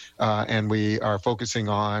capacity, and we are focusing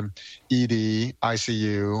on ED,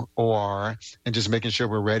 ICU, OR, and just making sure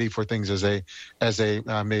we're ready for things as they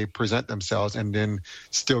may present themselves, and then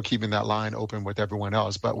still keeping that line open with everyone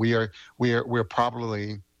else. But we're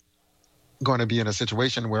probably going to be in a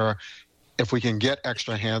situation where, if we can get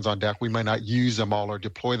extra hands on deck, we might not use them all or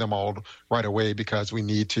deploy them all right away because we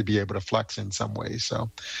need to be able to flex in some way. So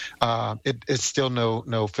it's still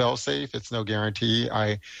no fail-safe. It's no guarantee.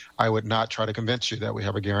 I would not try to convince you that we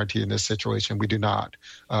have a guarantee in this situation. We do not.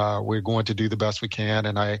 We're going to do the best we can.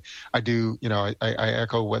 And I do, I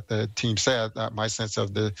echo what the team said. My sense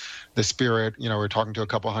of the spirit, we're talking to a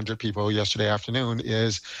couple hundred people yesterday afternoon,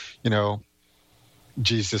 is,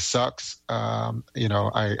 Jesus sucks. I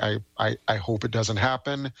hope it doesn't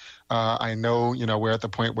happen. I know, we're at the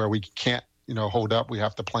point where we can't, hold up. We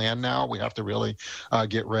have to plan now. We have to really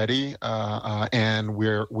get ready, and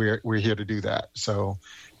we're here to do that. So,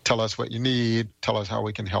 tell us what you need. Tell us how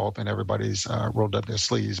we can help. And everybody's rolled up their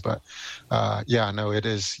sleeves. But it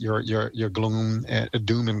is your gloom,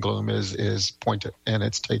 doom and gloom is pointed, and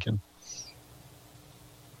it's taken.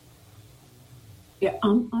 Yeah,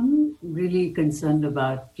 I'm really concerned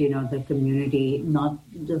about the community, not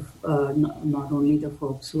only the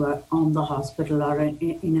folks who are on the hospital or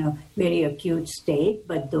in a very acute state,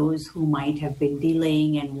 but those who might have been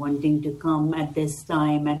delaying and wanting to come at this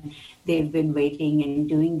time, and they've been waiting and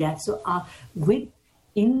doing that. So,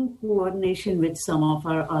 in coordination with some of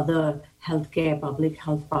our other healthcare public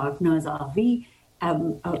health partners, are we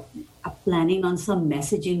planning on some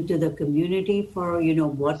messaging to the community for,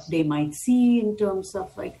 what they might see in terms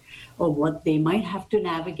of or what they might have to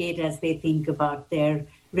navigate as they think about their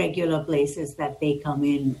regular places that they come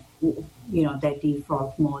in, their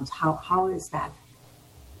default modes? How is that?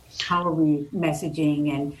 How are we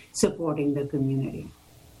messaging and supporting the community?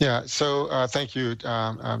 Yeah, so thank you,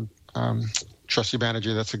 Trustee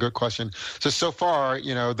Banerjee. That's a good question. So far,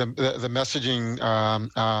 the messaging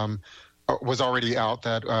was already out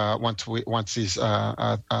that once these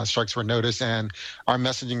strikes were noticed, and our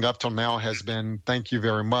messaging up till now has been, thank you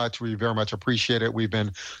very much. We very much appreciate it. We've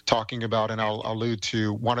been talking about, and I'll allude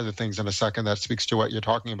to one of the things in a second that speaks to what you're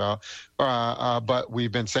talking about. But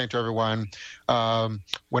we've been saying to everyone,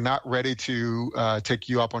 we're not ready to take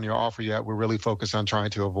you up on your offer yet. We're really focused on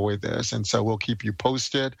trying to avoid this. And so we'll keep you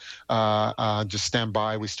posted. Just stand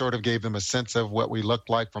by. We sort of gave them a sense of what we looked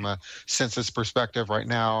like from a census perspective right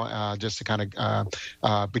now, just to kind of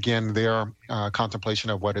begin their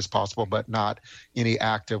contemplation of what is possible, but not any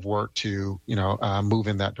active work to, move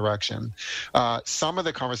in that direction. Some of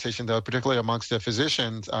the conversation, though, particularly amongst the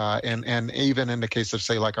physicians, and even in the case of,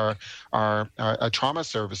 say, like our trauma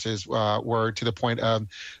services, were to the point of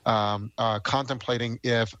contemplating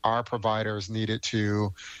if our providers needed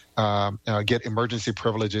to get emergency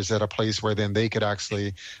privileges at a place where then they could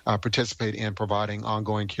actually participate in providing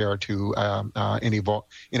ongoing care to any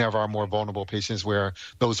of our more vulnerable patients, where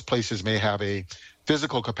those places may have a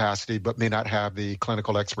physical capacity, but may not have the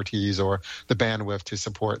clinical expertise or the bandwidth to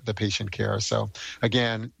support the patient care. So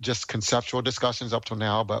again, just conceptual discussions up till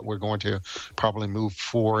now, but we're going to probably move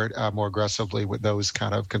forward more aggressively with those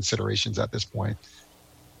kind of considerations at this point.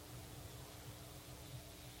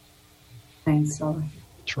 Thanks, Laura.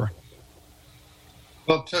 Sure.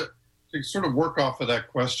 Well, to sort of work off of that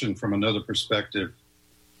question from another perspective,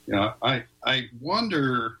 you know, I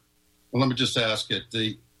wonder, well, let me just ask it.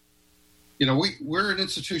 We're an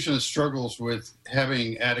institution that struggles with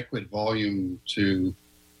having adequate volume to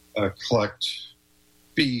collect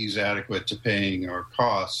fees adequate to paying our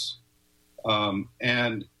costs.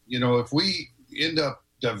 And, you know, if we end up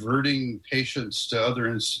diverting patients to other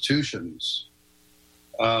institutions,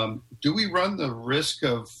 do we run the risk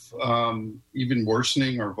of even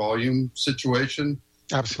worsening our volume situation?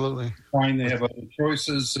 Absolutely. Find they have other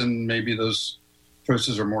choices, and maybe those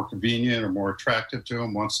choices are more convenient or more attractive to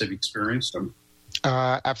them once they've experienced them?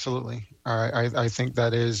 Absolutely. I think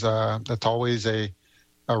that's always a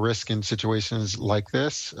risk in situations like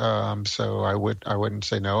this. So I wouldn't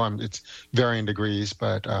say no. It's varying degrees,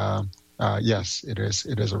 but yes, it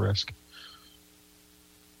is a risk.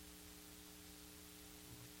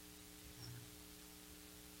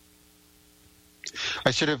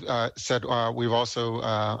 I should have said we've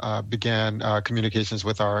also began communications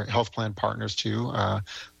with our health plan partners too.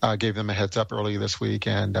 Gave them a heads up earlier this week,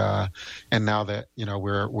 and now that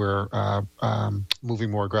we're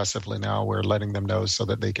moving more aggressively now, we're letting them know so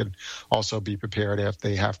that they can also be prepared if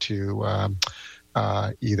they have to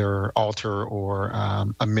either alter or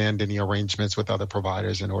amend any arrangements with other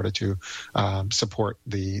providers in order to support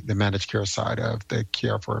the managed care side of the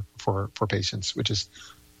care for patients, which is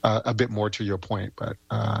a bit more to your point, but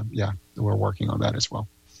yeah, we're working on that as well.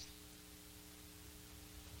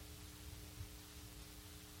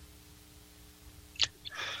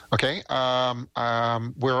 Okay, I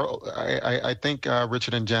think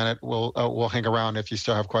Richard and Janet will hang around if you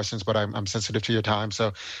still have questions, but I'm sensitive to your time,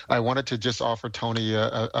 so I wanted to just offer Tony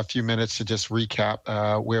a few minutes to just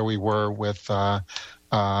recap where we were with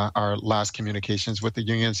our last communications with the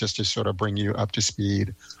unions, just to sort of bring you up to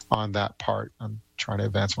speed on that part. I'm trying to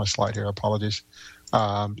advance my slide here. Apologies.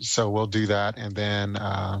 So we'll do that, and then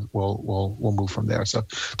we'll move from there. So,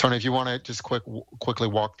 Tony, if you want to just quickly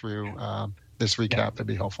walk through this recap, that'd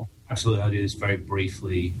be helpful. Absolutely. I'll do this very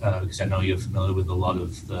briefly because I know you're familiar with a lot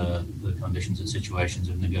of the conditions and situations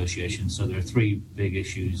of negotiations. So there are three big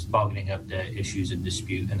issues: bargaining update, issues in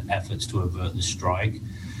dispute, and efforts to avert the strike.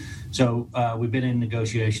 So we've been in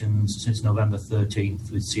negotiations since November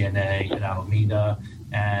 13th with CNA at Alameda,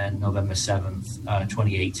 and November 7th,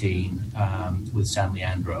 2018, with San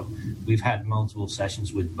Leandro. We've had multiple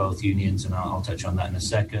sessions with both unions, and I'll touch on that in a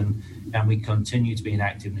second. And we continue to be in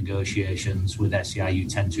active negotiations with SEIU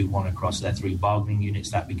 1021 across their three bargaining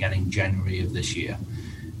units that began in January of this year.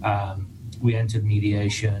 We entered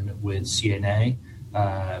mediation with CNA.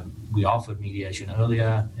 We offered mediation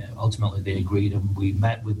earlier. Ultimately, they agreed, and we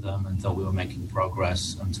met with them and thought we were making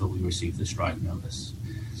progress until we received the strike notice.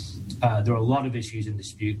 There are a lot of issues in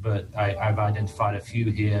dispute, but I've identified a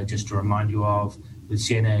few here just to remind you of. With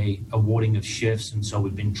CNA awarding of shifts, and so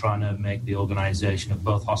we've been trying to make the organization of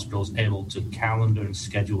both hospitals able to calendar and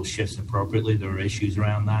schedule shifts appropriately. There are issues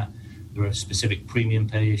around that. There are specific premium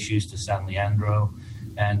pay issues to San Leandro,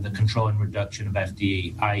 and the control and reduction of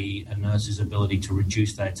FTE, i.e. a nurse's ability to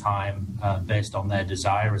reduce their time based on their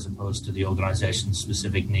desire as opposed to the organization's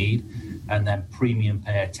specific need, and then premium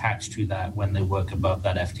pay attached to that when they work above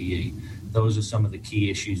that FTE. Those are some of the key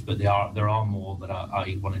issues, but there are more, but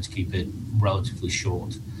I wanted to keep it relatively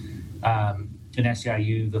short. In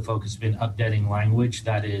SEIU, the focus has been updating language,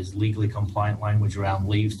 that is legally compliant language around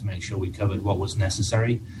leaves to make sure we covered what was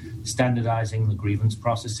necessary. Standardizing the grievance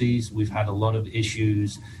processes. We've had a lot of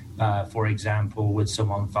issues, for example, with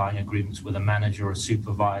someone filing agreements with a manager or a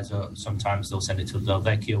supervisor. Sometimes they'll send it to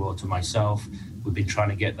Delvecchio or to myself. We've been trying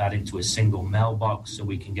to get that into a single mailbox so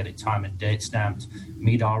we can get it time and date stamped,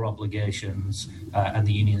 meet our obligations and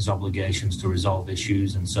the union's obligations to resolve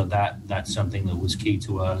issues. And so that's something that was key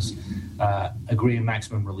to us. Agreeing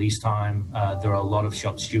maximum release time. There are a lot of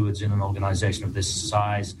shop stewards in an organization of this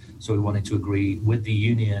size, so we wanted to agree with the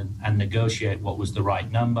union and negotiate what was the right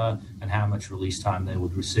number and how much release time they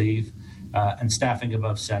would receive. And staffing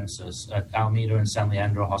above census. At Alameda and San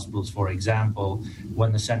Leandro hospitals, for example,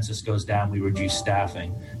 when the census goes down, we reduce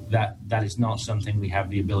staffing. That is not something we have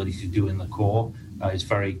the ability to do in the core. It's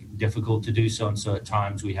very difficult to do so, and so at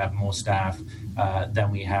times we have more staff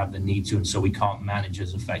than we have the need to, and so we can't manage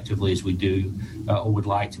as effectively as we do or would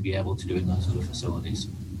like to be able to do in those other facilities.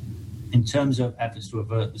 In terms of efforts to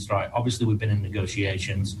avert the strike, obviously we've been in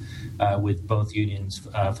negotiations with both unions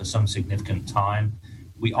for some significant time.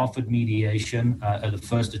 We offered mediation at the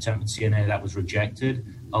first attempt with CNA. That was rejected.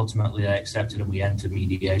 Ultimately, they accepted and we entered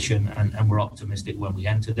mediation, and we're optimistic when we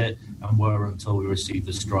entered it and were until we received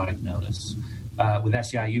the strike notice. With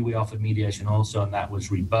SEIU, we offered mediation also, and that was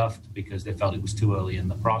rebuffed because they felt it was too early in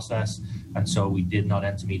the process, and so we did not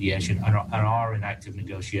enter mediation and are in active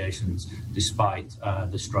negotiations despite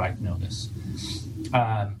the strike notice.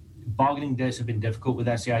 Bargaining dates have been difficult with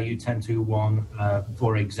SEIU 1021.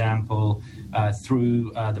 For example,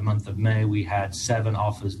 through the month of May, we had 7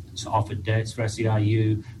 offered dates for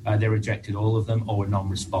SEIU. They rejected all of them or were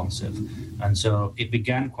non-responsive. And so it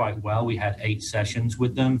began quite well. We had 8 sessions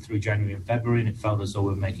with them through January and February, and it felt as though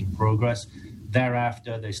we were making progress.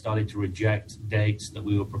 Thereafter, they started to reject dates that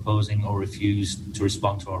we were proposing or refused to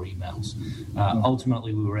respond to our emails.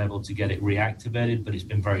 Ultimately, we were able to get it reactivated, but it's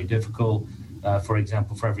been very difficult. For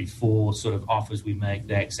example, for every 4 sort of offers we make,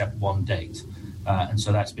 they accept 1 date. And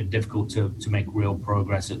so that's been difficult to make real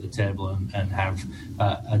progress at the table and have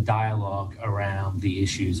a dialogue around the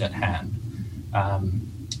issues at hand.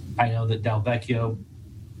 I know that Del Vecchio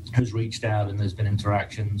has reached out and there's been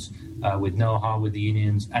interactions with NOHA, with the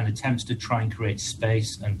unions, and attempts to try and create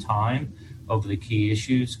space and time over the key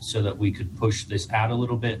issues so that we could push this out a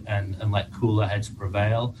little bit and let cooler heads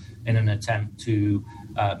prevail in an attempt to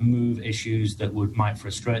move issues that might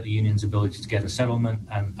frustrate the union's ability to get a settlement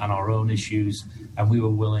and our own issues. And we were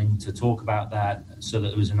willing to talk about that so that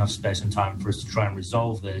there was enough space and time for us to try and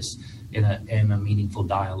resolve this in a meaningful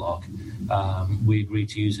dialogue. We agreed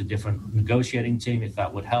to use a different negotiating team if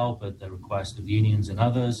that would help at the request of unions and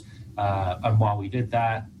others. And while we did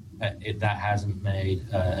that, that hasn't made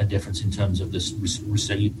a difference in terms of this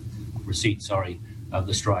receipt of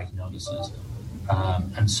the strike notices.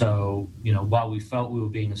 And so, while we felt we were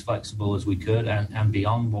being as flexible as we could and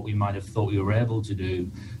beyond what we might have thought we were able to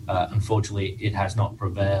do, unfortunately, it has not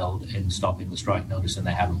prevailed in stopping the strike notice, and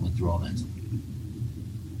they haven't withdrawn it.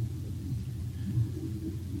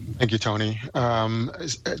 Thank you, Tony.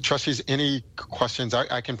 Trustees, any questions?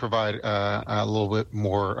 I can provide a little bit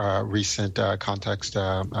more recent context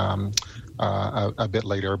a bit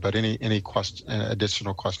later, but any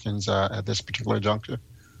additional questions at this particular juncture?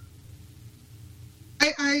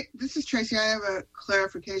 This is Tracy. I have a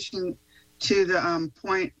clarification to the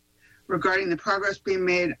point regarding the progress being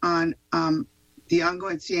made on the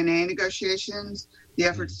ongoing CNA negotiations, the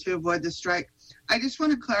efforts to avoid the strike. I just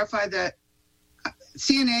want to clarify that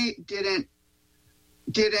CNA didn't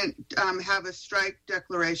have a strike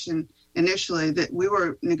declaration initially, that we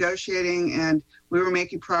were negotiating and we were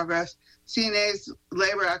making progress. CNA's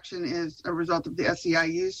labor action is a result of the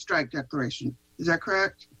SEIU's strike declaration. Is that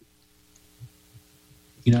correct?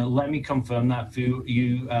 Let me confirm that for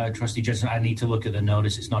you, Trustee Jensen. I need to look at the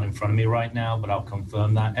notice. It's not in front of me right now, but I'll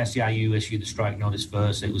confirm that. SEIU issued the strike notice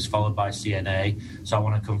first. It was followed by CNA. So I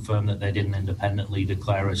want to confirm that they didn't independently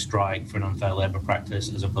declare a strike for an unfair labor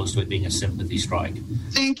practice as opposed to it being a sympathy strike.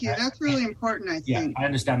 Thank you. That's really important, I think. Yeah, I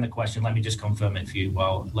understand the question. Let me just confirm it for you.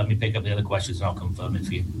 Well, let me pick up the other questions and I'll confirm it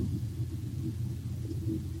for you.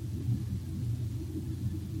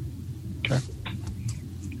 Okay.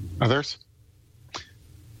 Others?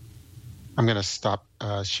 I'm going to stop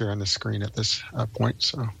sharing the screen at this point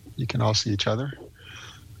so you can all see each other.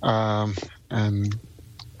 And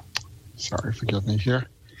sorry, forgive me here.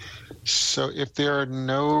 So if there are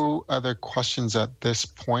no other questions at this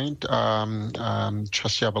point,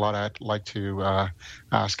 Trustee Abalata, I'd like to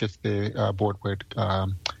ask if the board would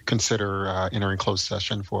consider entering closed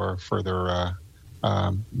session for further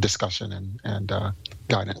discussion and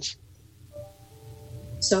guidance.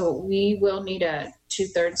 So we will need a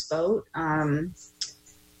 2/3 vote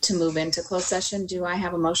to move into closed session. Do I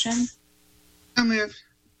have a motion? I'll move.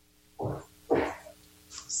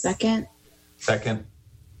 Second? Second.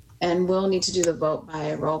 And we'll need to do the vote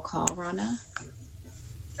by roll call. Rana?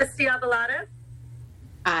 Trustee Abalata?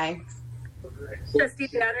 Aye. Trustee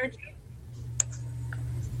Banerjee?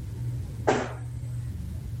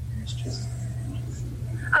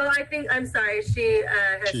 Oh, I'm sorry. She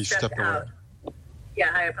has stepped out.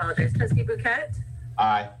 Yeah, I apologize. Trustee Bouquet?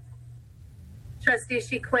 Aye. Trustee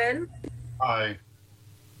Shequin? Aye.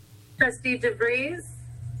 Trustee DeVries?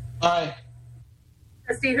 Aye.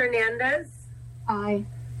 Trustee Hernandez? Aye.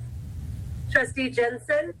 Trustee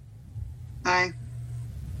Jensen? Aye.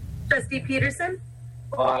 Trustee Peterson?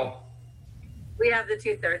 Aye. We have the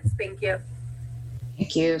 2/3. Thank you.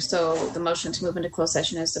 Thank you. So the motion to move into closed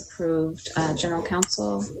session is approved. General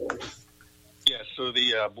Counsel? Yes, so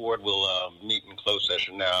the board will meet in closed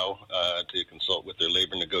session now to consult with their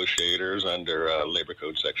labor negotiators under Labor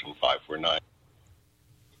Code Section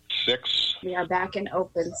 5496. We are back in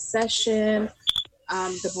open session.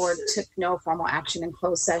 The board took no formal action in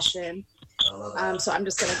closed session. So I'm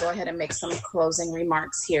just going to go ahead and make some closing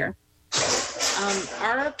remarks here.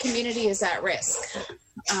 Our community is at risk.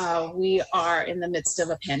 We are in the midst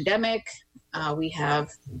of a pandemic. We have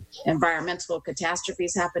environmental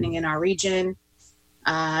catastrophes happening in our region,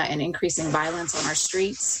 and increasing violence on our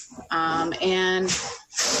streets. And our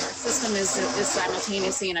system is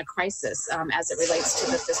simultaneously in a crisis as it relates to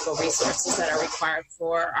the fiscal resources that are required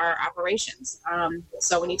for our operations.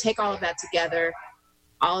 So when you take all of that together,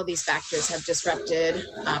 all of these factors have disrupted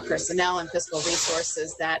personnel and fiscal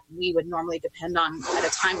resources that we would normally depend on at a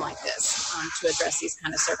time like this to address these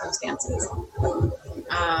kind of circumstances.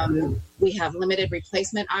 We have limited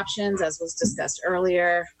replacement options, as was discussed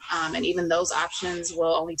earlier, and even those options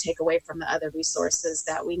will only take away from the other resources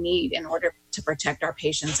that we need in order to protect our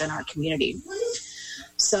patients and our community.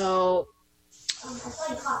 So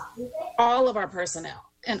all of our personnel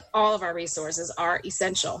and all of our resources are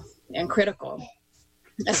essential and critical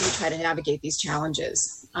as we try to navigate these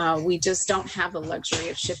challenges. We just don't have the luxury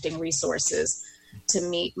of shifting resources to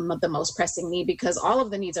meet the most pressing need, because all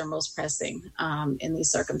of the needs are most pressing in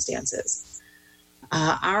these circumstances.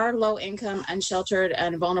 Our low-income, unsheltered,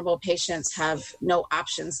 and vulnerable patients have no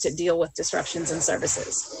options to deal with disruptions in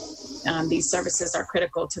services. These services are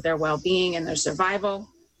critical to their well-being and their survival,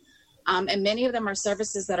 and many of them are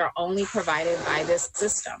services that are only provided by this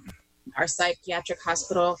system. Our psychiatric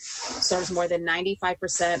hospital serves more than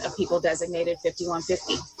 95% of people designated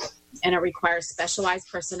 5150, and it requires specialized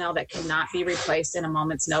personnel that cannot be replaced in a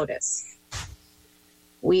moment's notice.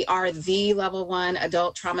 We are the level 1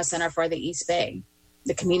 adult trauma center for the East Bay.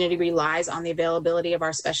 The community relies on the availability of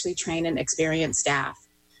our specially trained and experienced staff.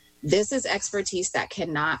 This is expertise that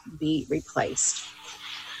cannot be replaced.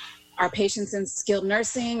 Our patients in skilled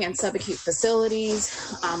nursing and subacute facilities,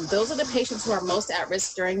 those are the patients who are most at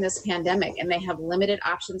risk during this pandemic, and they have limited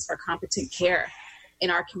options for competent care in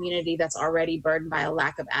our community that's already burdened by a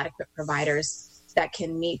lack of adequate providers that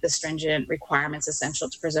can meet the stringent requirements essential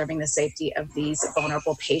to preserving the safety of these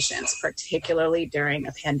vulnerable patients, particularly during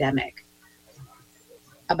a pandemic.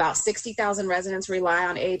 About 60,000 residents rely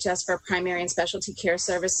on AHS for primary and specialty care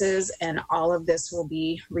services, and all of this will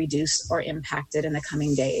be reduced or impacted in the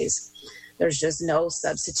coming days. There's just no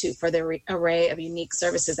substitute for the array of unique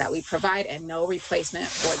services that we provide, and no replacement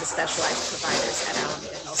for the specialized providers at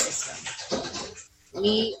Alameda Health System.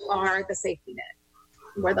 We are the safety net.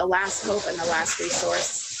 We're the last hope and the last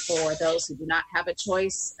resource for those who do not have a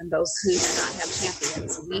choice and those who do not have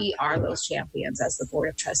champions. We are those champions as the Board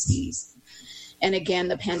of Trustees. And again,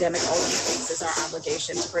 the pandemic only increases our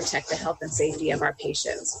obligation to protect the health and safety of our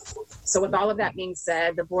patients. So with all of that being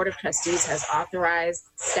said, the Board of Trustees has authorized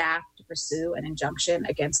staff to pursue an injunction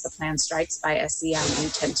against the planned strikes by SEIU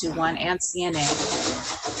 1021 and CNA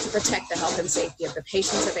to protect the health and safety of the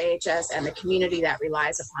patients of AHS and the community that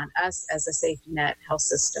relies upon us as a safety net health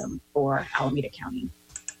system for Alameda County.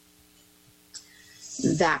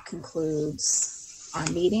 That concludes our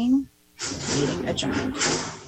meeting. Meeting adjourned.